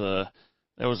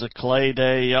 there was a clay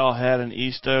day y'all had in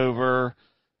Eastover.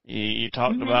 You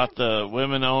talked about the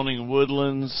Women Owning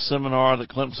Woodlands seminar that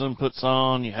Clemson puts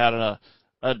on. You had a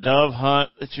dove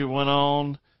hunt that you went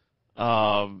on.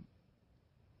 I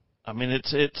mean,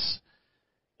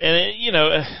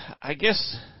 I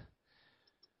guess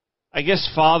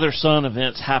father-son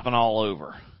events happen all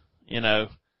over,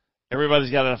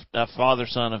 Everybody's got a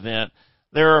father-son event.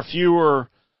 There are fewer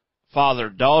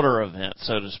father-daughter events,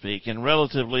 so to speak, and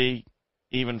relatively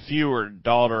even fewer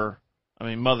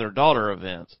mother-daughter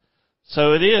events.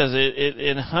 So it is.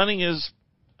 And hunting is,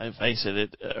 I face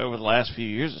it, over the last few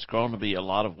years, it's grown to be a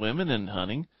lot of women in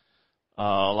hunting. A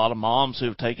lot of moms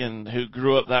who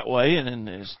grew up that way and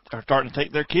are starting to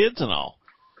take their kids and all.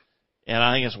 And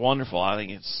I think it's wonderful.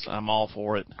 I'm all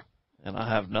for it. And I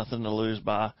have nothing to lose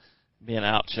by being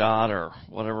outshot or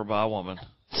whatever by a woman.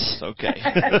 It's okay.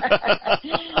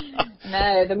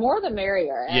 No, the more the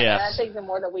merrier. And yes. I think the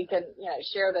more that we can,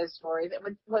 share those stories.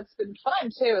 And what's been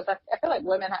fun too is I feel like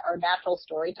women are natural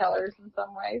storytellers in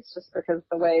some ways, just because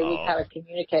the way we kind of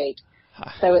communicate.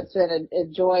 So it's been a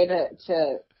joy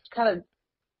to kind of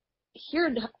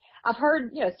hear. I've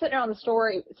heard, sitting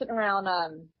around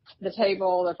the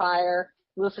table, the fire,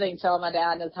 listening to all my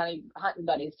dad and his hunting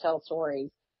buddies tell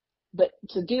stories. But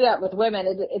to do that with women,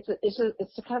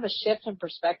 it's a kind of a shift in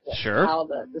perspective. Sure. How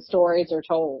the stories are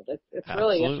told. It's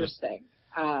really interesting.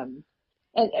 And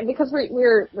because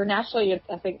we're naturally,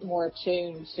 I think, more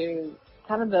attuned to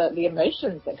kind of the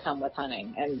emotions that come with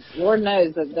hunting. And Lord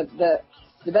knows that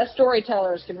the best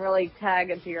storytellers can really tag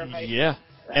into your emotions. Yeah.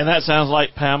 And that sounds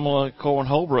like Pamela Corwin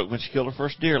Holbrook when she killed her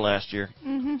first deer last year.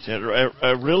 Mm-hmm. She had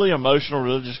a really emotional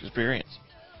religious experience.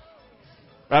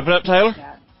 Wrap it up, Taylor?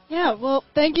 Yeah, well,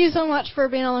 thank you so much for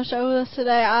being on the show with us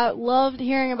today. I loved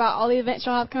hearing about all the events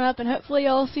y'all have coming up, and hopefully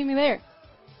y'all will see me there.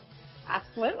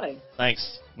 Absolutely.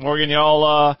 Thanks. Morgan,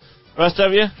 y'all, rest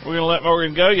of you, we're going to let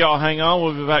Morgan go. Y'all hang on.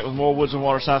 We'll be back with more Woods and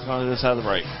Water South Carolina this side of the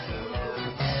break.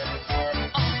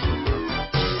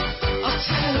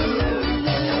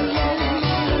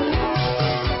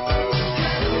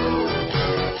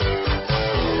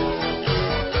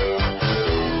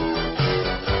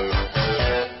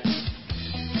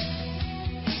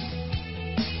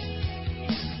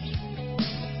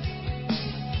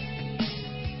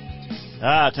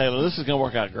 Taylor, this is going to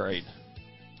work out great.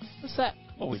 What's that?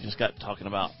 Well, we just got talking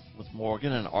about with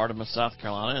Morgan and Artemis, South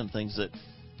Carolina, and things that,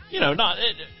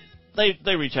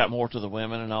 they reach out more to the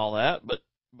women and all that, but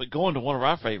going to one of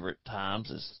our favorite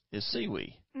times is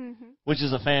SeaWee, which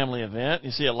is a family event.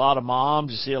 You see a lot of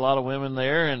moms, you see a lot of women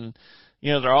there, and,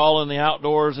 they're all in the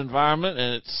outdoors environment,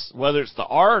 and it's, whether it's the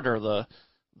art or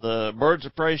the Birds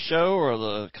of Prey show or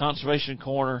the Conservation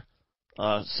Corner,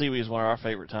 SeaWee is one of our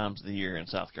favorite times of the year in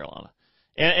South Carolina.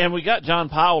 And we got John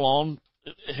Powell on,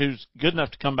 who's good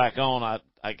enough to come back on.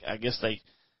 I guess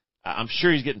I'm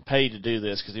sure he's getting paid to do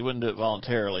this because he wouldn't do it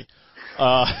voluntarily.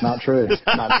 Not true.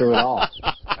 Not true at all.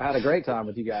 I had a great time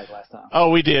with you guys last time. Oh,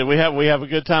 we did. We have a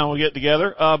good time when we get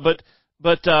together. But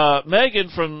Megan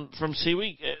from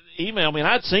SeaWee emailed me, and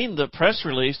I'd seen the press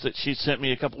release that she sent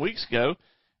me a couple weeks ago.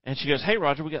 And she goes, "Hey,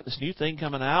 Roger, we got this new thing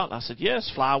coming out." And I said,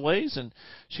 "Yes, Flyways." And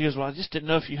she goes, "Well, I just didn't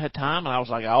know if you had time." And I was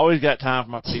like, "I always got time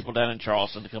for my people down in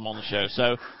Charleston to come on the show."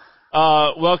 So,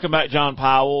 welcome back, John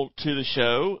Powell, to the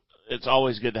show. It's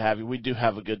always good to have you. We do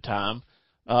have a good time.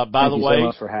 By Thank the you way, so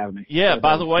much for having me. Yeah.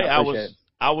 By the way,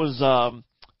 I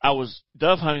was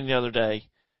dove hunting the other day,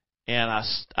 and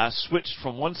I switched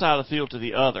from one side of the field to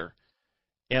the other.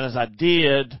 And as I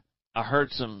did, I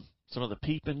heard some of the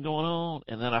peeping going on,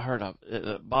 and then I heard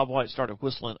Bob White started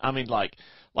whistling. I mean, like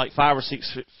 5 or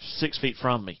 6 feet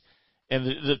from me, and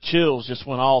the chills just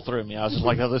went all through me. I was just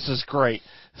like, "Oh, this is great."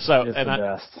 So, it's the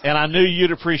best. And I knew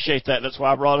you'd appreciate that. That's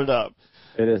why I brought it up.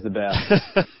 It is the best.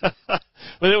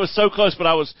 But it was so close. But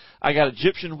I got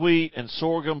Egyptian wheat and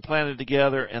sorghum planted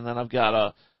together, and then I've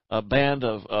got a band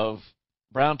of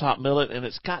brown top millet, and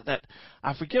it's got that.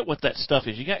 I forget what that stuff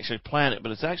is. You can actually plant it,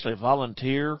 but it's actually a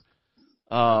volunteer.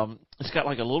 It's got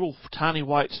like a little tiny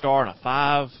white star and a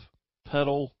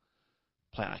 5-petal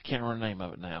plant. I can't remember the name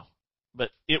of it now,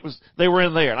 but they were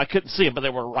in there, and I couldn't see them, but they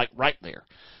were like right there.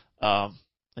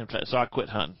 So I quit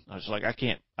hunting. I was like, I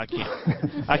can't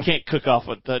cook off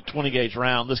a 20 gauge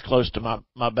round this close to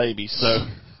my baby. So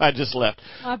I just left.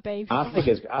 My baby. I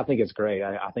think it's great.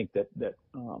 I think that the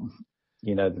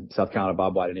South Carolina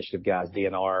Bob White Initiative guys,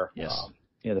 DNR. Yes.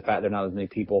 The fact there are not as many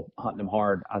people hunting them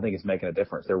hard, I think it's making a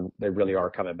difference. They really are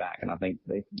coming back, and I think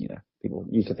people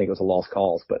used to think it was a lost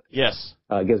cause, but yes,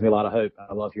 it gives me a lot of hope.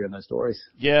 I love hearing those stories.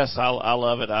 Yes, I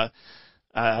love it. I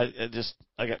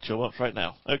got chill bumps right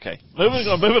now. Okay, moving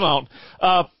on.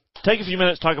 Take a few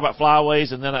minutes to talk about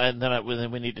Flyways, and then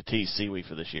we need to tease SeaWee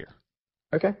for this year.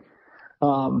 Okay.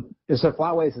 So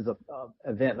Flyways is an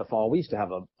event in the fall. We used to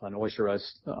have an oyster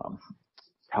roast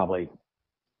probably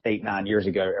 8-9 years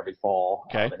ago every fall.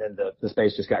 Okay. And then the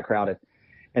space just got crowded.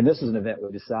 And this is an event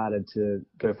we decided to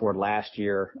go forward last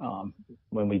year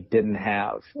when we didn't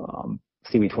have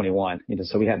SeaWee 21.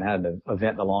 So we hadn't had an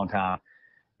event in a long time.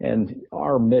 And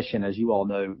our mission, as you all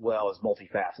know well, is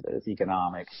multifaceted. It's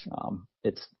economics.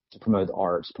 It's to promote the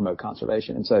arts, promote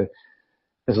conservation. And so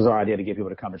this was our idea to get people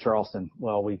to come to Charleston.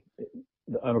 Well,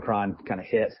 the Omicron kind of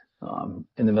hit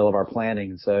in the middle of our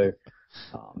planning. And so,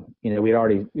 we'd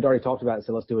already talked about it.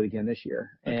 So let's do it again this year.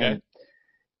 Okay. And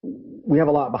we have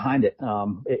a lot behind it.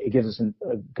 It gives us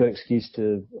a good excuse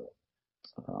to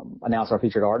announce our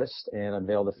featured artist and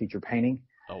unveil the featured painting.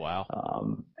 Oh, wow.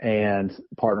 And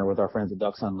partner with our friends at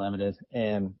Ducks Unlimited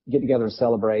and get together and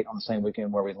celebrate on the same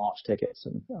weekend where we launch tickets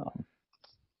and,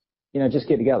 just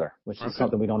get together, which is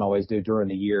something we don't always do during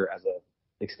the year as a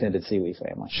extended SeaWee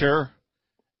family. Sure.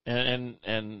 And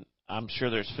I'm sure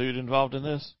there's food involved in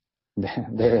this.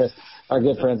 There is. Our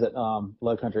good friends at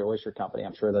Low Country Oyster Company,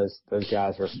 I'm sure those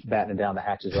guys are battening down the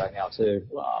hatches right now too,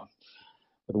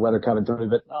 with the weather coming through.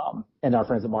 But and our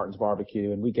friends at Martin's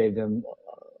Barbecue, and we gave them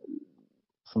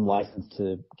some license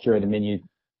to curate a menu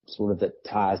sort of that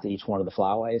ties to each one of the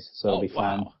Flyways. So it'll be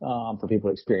fun for people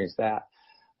to experience that.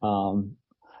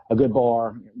 A good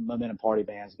bar, Momentum Party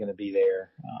Band is going to be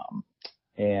there.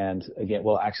 And again,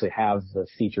 we'll actually have the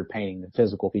featured painting, the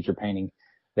physical featured painting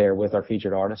there with our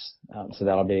featured artists. So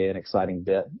that'll be an exciting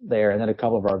bit there. And then a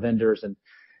couple of our vendors and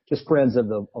just friends of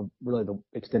really the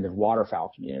extended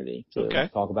waterfowl community to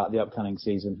talk about the upcoming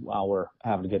season while we're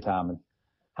having a good time and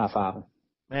high-fiving.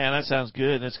 Man, that sounds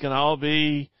good. It's going to all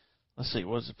be, let's see,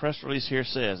 what the press release here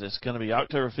says. It's going to be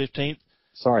October 15th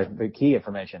sorry, the key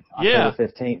information. October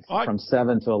 15th from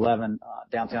 7 to 11,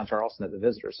 downtown Charleston at the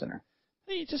Visitor Center.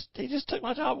 He just took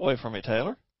my job away from me,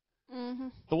 Taylor. Mm-hmm.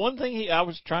 The one thing I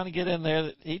was trying to get in there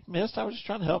that he missed, I was just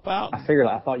trying to help out.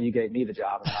 I thought you gave me the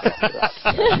job.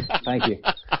 Thank you.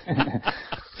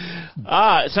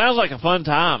 It sounds like a fun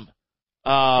time.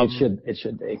 It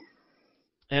should be.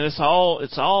 And it's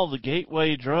all the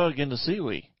gateway drug into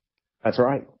Seawee. That's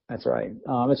right.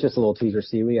 It's just a little teaser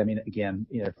Seawee. I mean, again,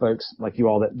 folks like you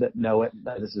all that know it,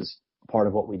 this is part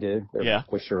of what we do. There's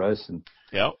oyster roast and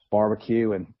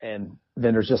barbecue and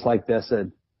vendors just like this,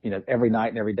 every night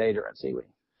and every day during Seawee.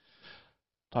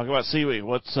 Talk about Seawee.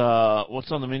 What's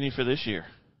on the menu for this year?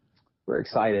 We're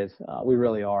excited. We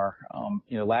really are.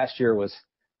 Last year was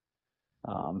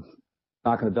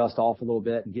knocking the dust off a little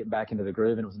bit and getting back into the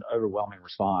groove, and it was an overwhelming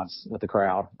response with the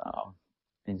crowd.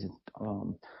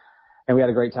 And we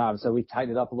had a great time. So we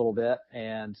tightened it up a little bit,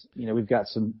 and we've got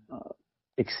some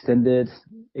extended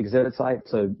exhibit site.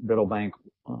 So Biddle Bank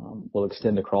will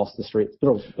extend across the street.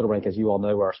 Biddle Bank, as you all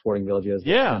know, where our sporting village is,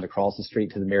 extend across the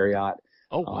street to the Marriott.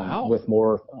 Oh wow! With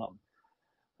more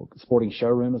sporting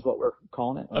showroom is what we're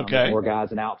calling it. Okay. More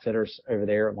guides and outfitters over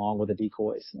there, along with the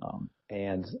decoys.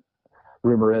 And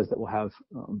rumor is that we'll have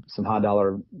some high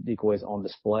dollar decoys on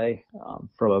display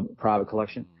from a private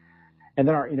collection. And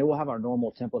then we'll have our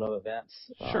normal template of events.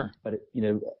 Sure. But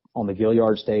on the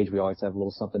Gilliard stage, we always have a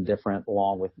little something different,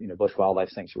 along with Bush Wildlife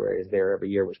Sanctuary is there every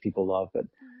year, which people love. But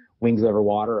Wings Over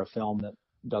Water, a film that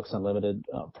Ducks Unlimited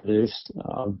produced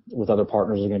with other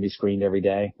partners, is going to be screened every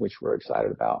day, which we're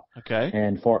excited about. Okay.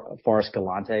 And Forrest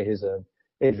Galante, who's a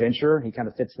adventurer, he kind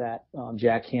of fits that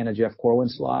Jack Hanna, Jeff Corwin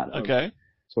slot. Okay.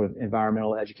 Sort of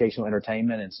environmental, educational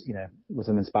entertainment, and with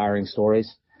some inspiring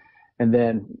stories. And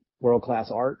then World Class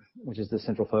Art, which is the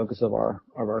central focus of our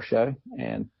show,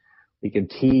 and we can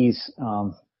tease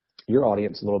your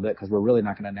audience a little bit because we're really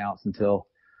not going to announce until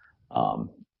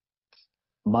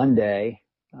Monday.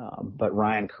 But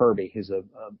Ryan Kirby, who's a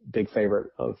big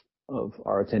favorite of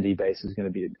our attendee base, is going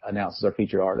to be announced as our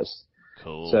featured artist.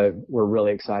 Cool. So we're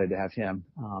really excited to have him.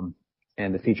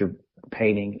 And the featured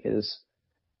painting is,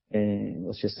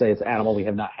 let's just say, it's an animal we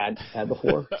have not had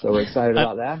before. So we're excited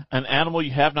about that. An animal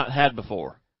you have not had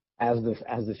before. As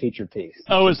the featured piece.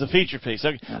 Oh, as the featured piece.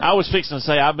 Okay. I was fixing to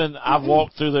say I've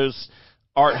walked through those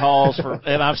art halls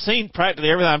and I've seen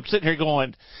practically everything. I'm sitting here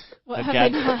going,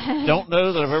 don't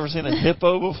know that I've ever seen a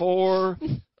hippo before.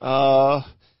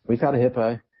 We've had a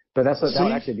hippo, but that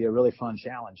would actually be a really fun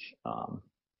challenge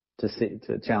to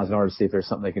challenge an artist to see if there's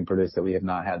something they can produce that we have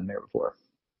not had in there before.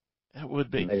 It would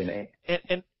be. Maybe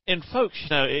and folks,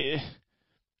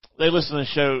 they listen to the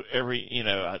show every,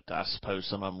 I suppose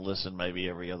some of them listen maybe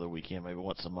every other weekend, maybe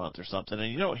once a month or something.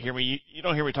 And you don't hear me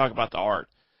talk about the art.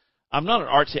 I'm not an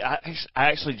artsy. I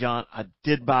actually, John, I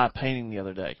did buy a painting the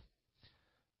other day.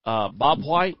 Bob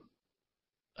White.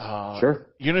 Sure.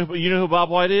 You know who Bob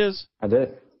White is? I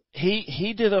did.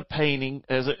 He did a painting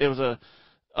and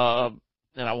I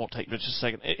won't take just a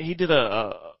second. He did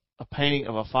a painting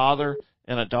of a father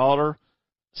and a daughter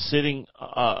sitting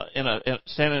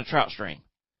standing in a trout stream.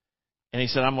 And he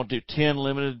said, I'm going to do 10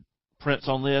 limited prints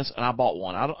on this, and I bought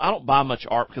one. I don't buy much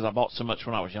art because I bought so much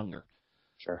when I was younger.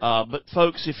 Sure. But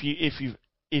folks, if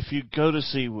you go to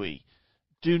Seawee,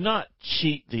 do not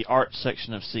cheat the art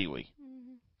section of Seawee.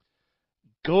 Mm-hmm.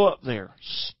 Go up there,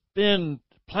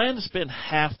 plan to spend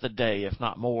half the day, if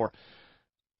not more,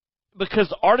 because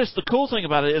the cool thing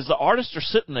about it is the artists are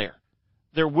sitting there.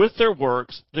 They're with their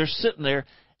works, they're sitting there,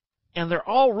 and they're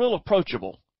all real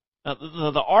approachable.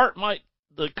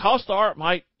 The cost of art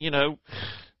might,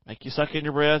 make you suck in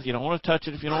your breath. You don't want to touch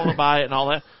it if you don't want to buy it and all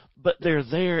that. But they're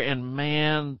there, and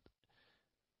man,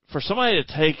 for somebody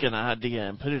to take an idea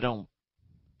and put it on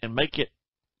and make it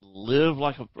live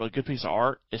like a good piece of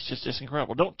art, it's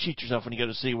incredible. Don't cheat yourself when you go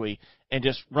to Seawee and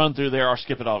just run through there or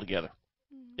skip it all together.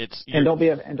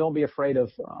 Don't be afraid of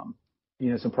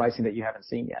some pricing that you haven't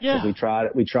seen yet. Yeah.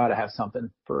 We try to have something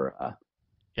for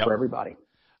everybody.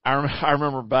 I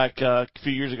remember back a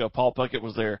few years ago, Paul Puckett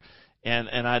was there, and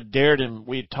I dared him.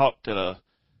 We talked at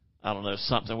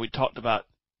something. We talked about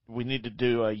we need to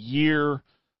do a year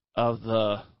of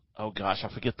I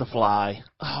forget the fly.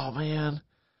 Oh, man.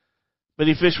 But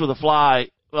he fished with a fly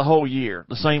the whole year,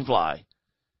 the same fly,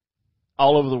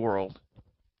 all over the world.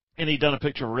 And he'd done a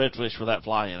picture of a redfish with that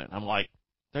fly in it. I'm like,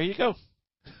 there you go.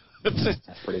 That's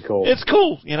pretty cool. It's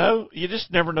cool, You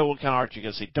just never know what kind of art you're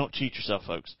going to see. Don't cheat yourself,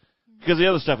 folks. Because the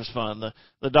other stuff is fun.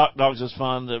 The Doc Dogs is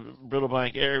fun. The Brittle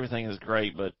Bank, everything is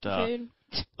great. But food.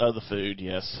 The food,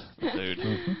 yes, the food.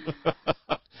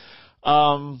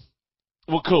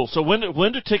 Well, cool. So when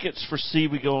do tickets for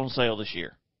Seawee go on sale this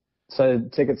year? So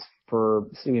tickets for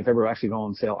Seaweed in February actually go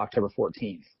on sale October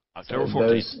 14th. October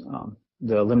 14th.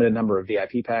 The limited number of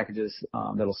VIP packages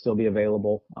that'll still be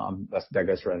available. That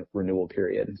goes for a renewal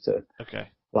period. So okay.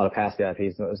 A lot of past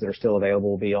VIPs, those that are still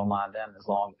available, will be online then,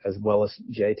 as well as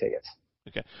J tickets.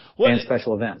 Okay. And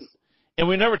special events. And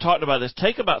we never talked about this.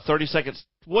 Take about 30 seconds.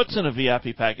 What's in a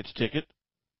VIP package ticket?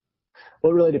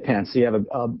 Well, it really depends. So you have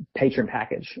a patron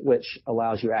package, which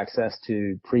allows you access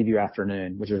to Preview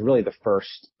Afternoon, which is really the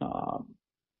first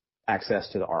access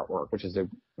to the artwork, which is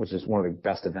one of the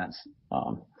best events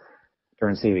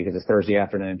during Seaweed, because it's Thursday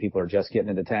afternoon. People are just getting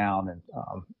into town and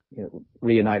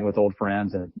reuniting with old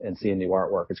friends and seeing new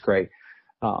artwork. It's great.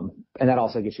 And that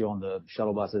also gets you on the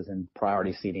shuttle buses and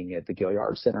priority seating at the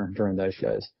Gilliard Center during those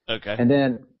shows. Okay. And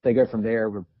then they go from there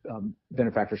with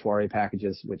benefactor soiree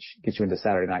packages, which gets you into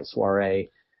Saturday night soiree,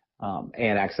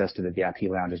 and access to the VIP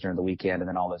lounges during the weekend, and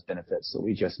then all those benefits that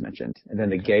we just mentioned. And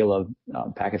then the gala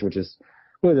package, which is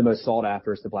really the most sought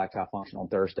after, is the black tie function on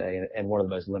Thursday, and one of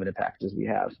the most limited packages we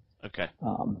have. Okay.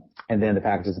 And then the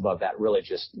packages above that really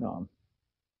just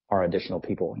are additional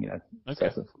people, okay.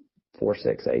 Sets of 4,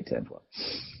 6, 8, 10, 12.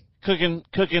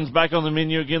 Cooking's back on the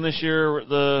menu again this year.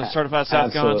 The certified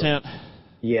South Carolina tent.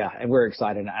 Yeah, and we're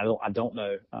excited. I don't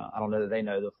know that they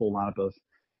know the full lineup of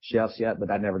chefs yet, but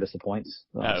that never disappoints.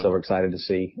 So we're excited to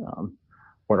see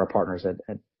what our partners at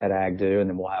AG do, and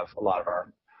then we'll have a lot of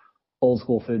our old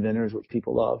school food vendors, which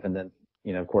people love, and then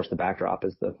of course the backdrop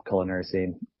is the culinary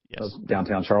scene of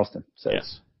downtown Charleston. So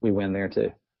we win there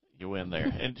too. You win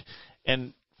there,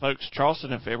 and folks,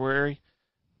 Charleston in February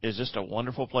is just a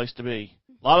wonderful place to be.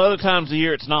 A lot of other times of the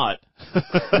year it's not.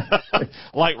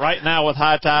 Like right now with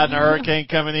high tide and a hurricane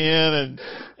coming in,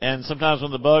 and sometimes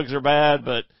when the bugs are bad,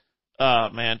 but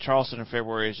man, Charleston in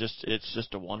February is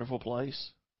just a wonderful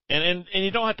place. And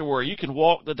you don't have to worry. You can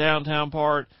walk the downtown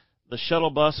part. The shuttle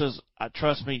buses,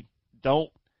 trust me, don't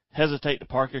hesitate to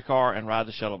park your car and ride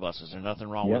the shuttle buses. There's nothing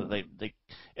wrong with it. They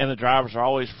and the drivers are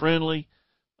always friendly.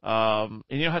 And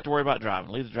you don't have to worry about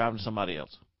driving. Leave the driving to somebody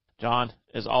else. John,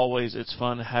 as always, it's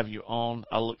fun to have you on.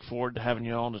 I look forward to having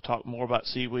you on to talk more about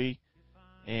Seaweed.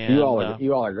 And you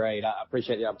all are great. I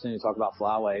appreciate the opportunity to talk about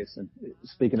flyways. And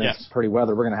speaking of pretty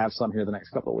weather, we're going to have some here the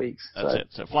next couple of weeks. That's it.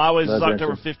 So flyways is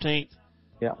October 15th.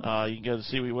 Yeah. You can go to the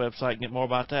Seaweed website and get more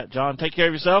about that. John, take care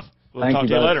of yourself. We'll talk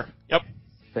to you later. Yep.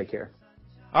 Take care.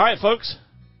 All right, folks.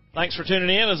 Thanks for tuning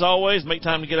in. As always, make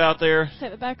time to get out there.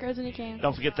 Take the back roads when you can.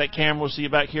 Don't forget that camera. We'll see you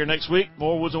back here next week.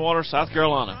 More Woods and Water, South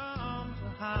Carolina.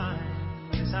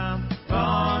 I'm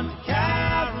gone to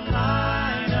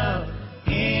Carolina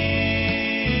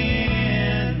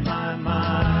in my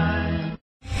mind.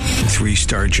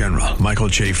 3-star General Michael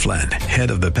J. Flynn,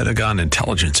 head of the Pentagon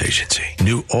Intelligence Agency,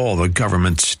 knew all the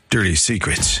government's dirty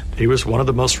secrets. He was one of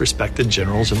the most respected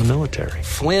generals in the military.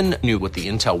 Flynn knew what the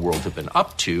intel world had been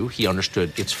up to. He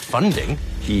understood its funding.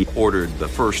 He ordered the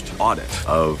first audit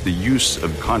of the use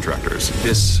of contractors.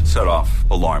 This set off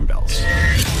alarm bells.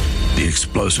 The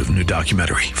explosive new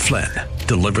documentary, Flynn,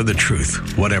 Deliver the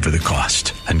Truth, Whatever the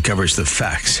Cost, uncovers the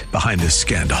facts behind this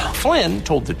scandal. Flynn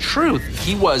told the truth.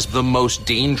 He was the most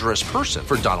dangerous person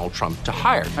for Donald Trump to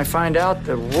hire. I find out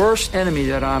the worst enemy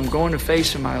that I'm going to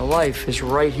face in my life is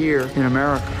right here in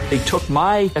America. They took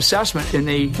my assessment and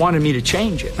they wanted me to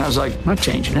change it. And I was like, I'm not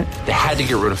changing it. They had to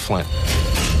get rid of Flynn.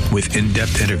 With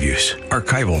in-depth interviews,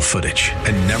 archival footage,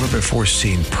 and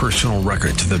never-before-seen personal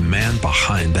records of the man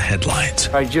behind the headlines.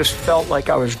 I just felt like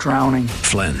I was drowning.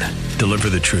 Flynn, Deliver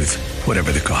the Truth,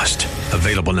 Whatever the Cost.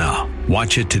 Available now.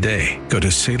 Watch it today. Go to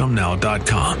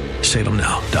salemnow.com.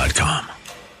 salemnow.com.